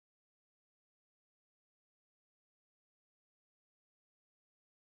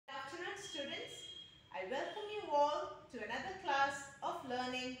students. I welcome you all to another class of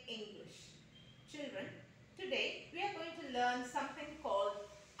learning English. Children, today we are going to learn something called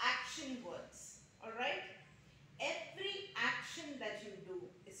action words. Alright? Every action that you do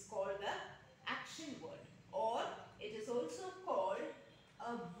is called an action word, or it is also called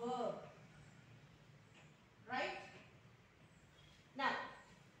a verb. Right? Now,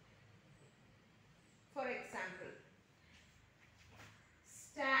 for example,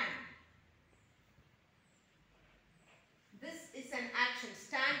 stand. This is an action.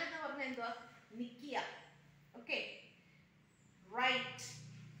 Stand എന്ന് പറഞ്ഞാൽ എന്തുവാ? നിക്കുക. Okay. Write.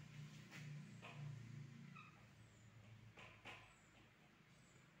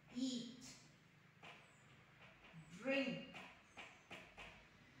 Eat. Drink.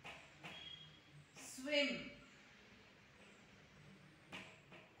 Swim.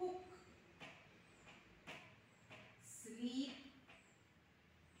 Cook. Sleep.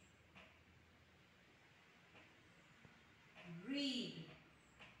 Read.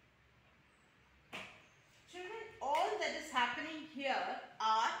 Children, all that is happening here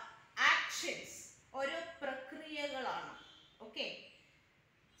are actions. ഓരോ പ്രക്രിയകളാണ്. Okay.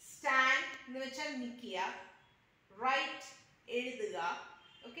 Stand എന്ന് വെച്ചാൽ നിൽക്കുക. Write എഴുതുക.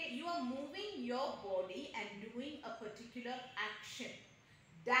 Okay. You are moving your body and doing a particular action.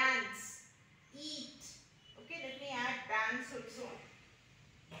 Dance. Eat. Okay. Let me add dance also.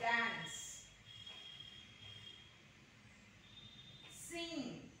 Dance. Sing.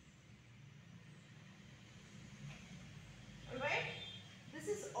 Alright? This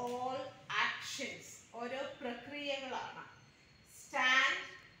is all actions. ഓരോ പ്രക്രിയകളാണ്. Stand,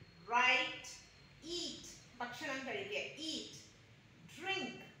 write, eat. ഭക്ഷണം കഴിക്കുക. Eat.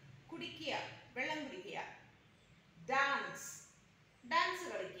 Drink. കുടിക്കുക. വെള്ളം കുടിക്കുക. Dance. Dance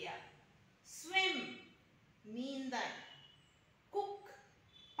കളിക്കുക. Swim. നീന്താൻ. Cook.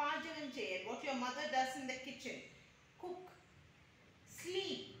 പാചകം ചെയ്യാൻ. What your mother does in the kitchen. Cook.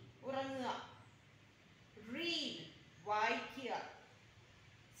 Sleep, ഉറങ്ങുക. Read, വായിക്കുക.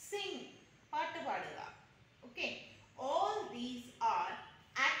 Sing, പാട്ട് പാടുക. Okay, all these are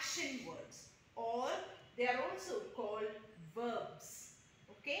action words, or they are also called verbs.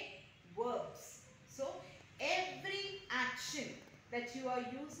 Okay, verbs. So every action that you are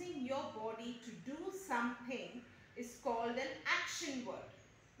using your body to do something is called an action word.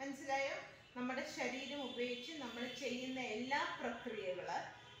 മനസ്സിലായോ? നമ്മുടെ ശരീരം ഉപയോഗിച്ച് നമ്മൾ ചെയ്യുന്ന എല്ലാ പ്രക്രിയകളും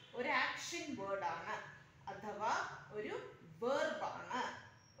ഒരു action വേർഡാണ് അഥവാ ഒരു വെർബാണ്.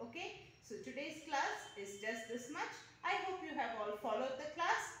 Okay, so today's class is just this much. I hope you have all followed the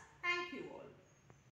class. Thank you all.